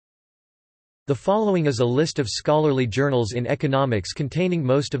The following is a list of scholarly journals in economics containing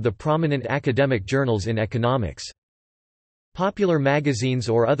most of the prominent academic journals in economics. Popular magazines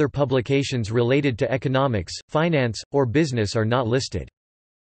or other publications related to economics, finance, or business are not listed.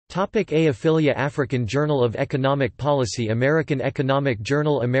 A. Affiliate African Journal of Economic Policy, American Economic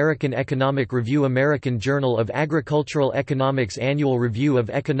Journal, American Economic Review, American Journal of Agricultural Economics, Annual Review of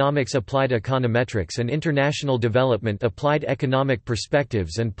Economics, Applied Econometrics and International Development, Applied Economic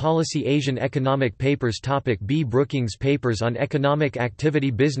Perspectives and Policy, Asian Economic Papers. B. Brookings Papers on Economic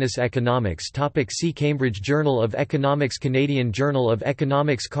Activity, Business Economics. C. Cambridge Journal of Economics, Canadian Journal of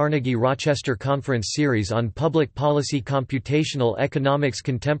Economics, Carnegie Rochester Conference Series on Public Policy, Computational Economics,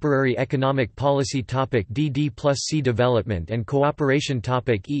 Contemporary Economic Policy. DD+C Development and Cooperation.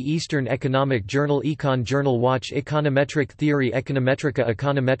 E. Eastern Economic Journal, Econ Journal, Watch Econometric Theory, Econometrica,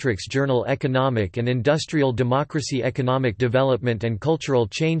 Econometrics Journal, Economic and Industrial Democracy, Economic Development and Cultural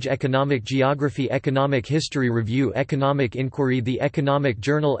Change, Economic Geography, Economic History Review, Economic Inquiry, The Economic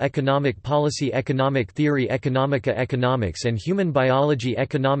Journal, Economic Policy, Economic Theory, Economica, Economics and Human Biology,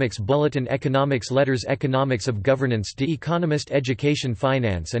 Economics Bulletin, Economics Letters, Economics of Governance, The Economist, Education,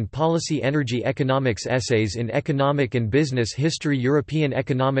 Finance and Policy, Energy, Economics, Essays in Economic and Business History, European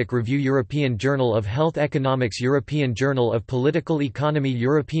Economic Review, European Journal of Health Economics, European Journal of Political Economy,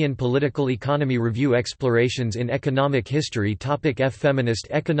 European Political Economy Review, Explorations in Economic History. F. Feminist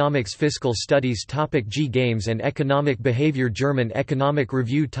Economics, Fiscal Studies. G. Games and Economic Behavior, German Economic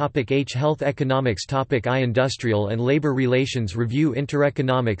Review. H. Health Economics. I. Industrial and Labor Relations Review,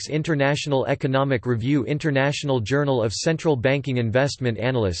 Intereconomics, International Economic Review, International Journal of Central Banking Investment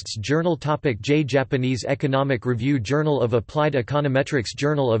Analysts Journal. J. Japanese Economic Review, Journal of Applied Econometrics,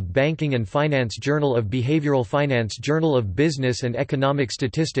 Journal of Banking and Finance, Journal of Behavioral Finance, Journal of Business and Economic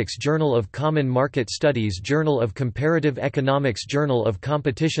Statistics, Journal of Common Market Studies, Journal of Comparative Economics, Journal of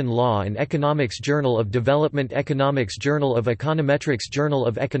Competition Law and Economics, Journal of Development Economics, Journal of Econometrics, Journal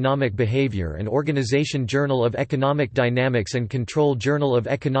of Economic Behavior and Organization, Journal of Economic Dynamics and Control, Journal of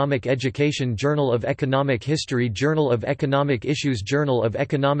Economic Education, Journal of Economic History, Journal of Economic Issues, Journal of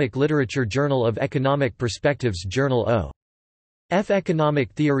Economic Literature, Journal of Economic Perspectives, Journal O. F.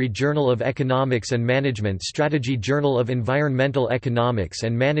 Economic Theory, Journal of Economics and Management Strategy, Journal of Environmental Economics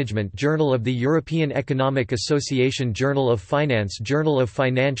and Management, Journal of the European Economic Association, Journal of Finance, Journal of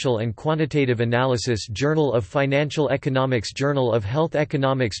Financial and Quantitative Analysis, Journal of Financial Economics, Journal of Health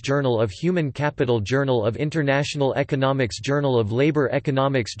Economics, Journal of Human Capital, Journal of International Economics, Journal of Labor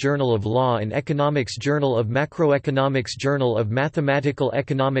Economics, Journal of Law and Economics, Journal of Macroeconomics, Journal of Mathematical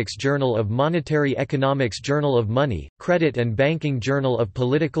Economics, Journal of Monetary Economics, Journal of Money, Credit and Banking, Journal of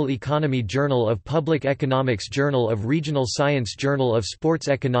Political Economy, Journal of Public Economics, Journal of Regional Science, Journal of Sports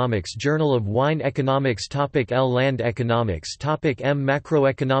Economics, Journal of Wine Economics. L. Land Economics. M.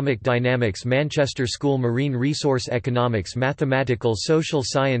 Macroeconomic Dynamics, Manchester School, Marine Resource Economics, Mathematical Social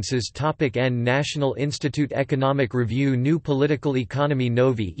Sciences. N. National Institute Economic Review, New Political Economy,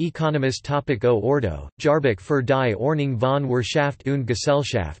 Novi Economist. O. Ordo, Jahrbuch für die Ordnung von Wirtschaft und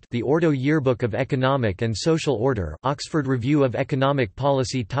Gesellschaft, The Ordo Yearbook of Economic and Social Order, Oxford Review of Economic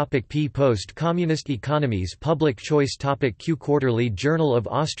Policy. P. Post-Communist Economies, Public Choice. Q. Quarterly Journal of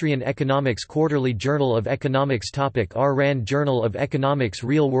Austrian Economics, Quarterly Journal of Economics. R. Rand Journal of Economics,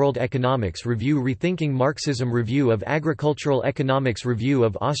 Real World Economics Review, Rethinking Marxism, Review of Agricultural Economics, Review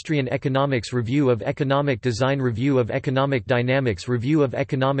of Austrian Economics, Review of Economic Design, Review of Economic Dynamics, Review of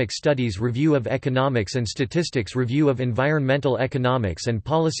Economic Studies, Review of Economics and Statistics, Review of Environmental Economics and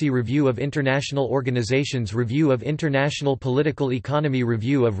Policy, Review of International Organizations, Review of International Political Economy,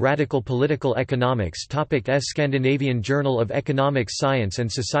 Review of Radical Political Economics. S. Scandinavian Journal of Economics, Science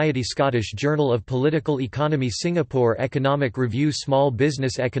and Society, Scottish Journal of Political Economy, Singapore Economic Review, Small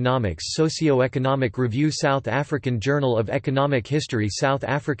Business Economics, Socio-Economic Review, South African Journal of Economic History, South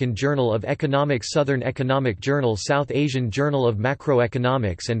African Journal of Economics, Southern Economic Journal, South Asian Journal of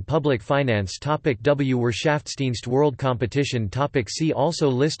Macroeconomics and Public Finance. W. Wirtschaftsdienst, World Competition. See also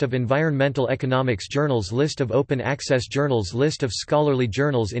List of environmental economics journals, List of open access journals, List of scholarly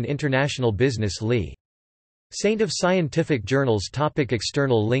journals in international business. Lee. Saint of Scientific Journals.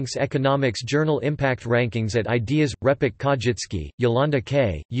 External links: Economics Journal Impact Rankings at Ideas, Repik Kajitsky, Yolanda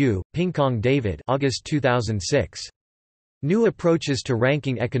K., U., Pinkong David, August 2006. New Approaches to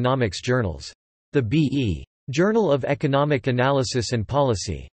Ranking Economics Journals. The B.E. Journal of Economic Analysis and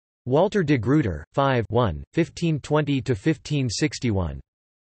Policy. Walter de Gruyter, 5 1520–1561.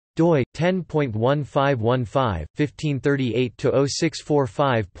 doi 10.1515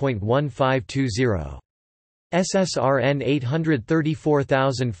 1538/0645.1520. SSRN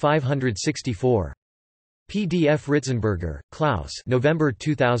 834564. PDF Ritzenberger, Klaus. November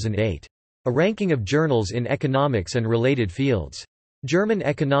 2008. A ranking of journals in economics and related fields. German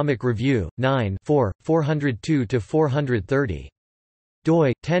Economic Review, 9 402–430.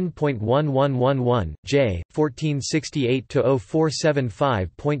 doi 10.1111 j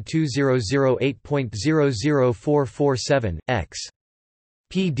 1468/0475.2008.00447 x.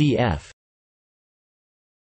 PDF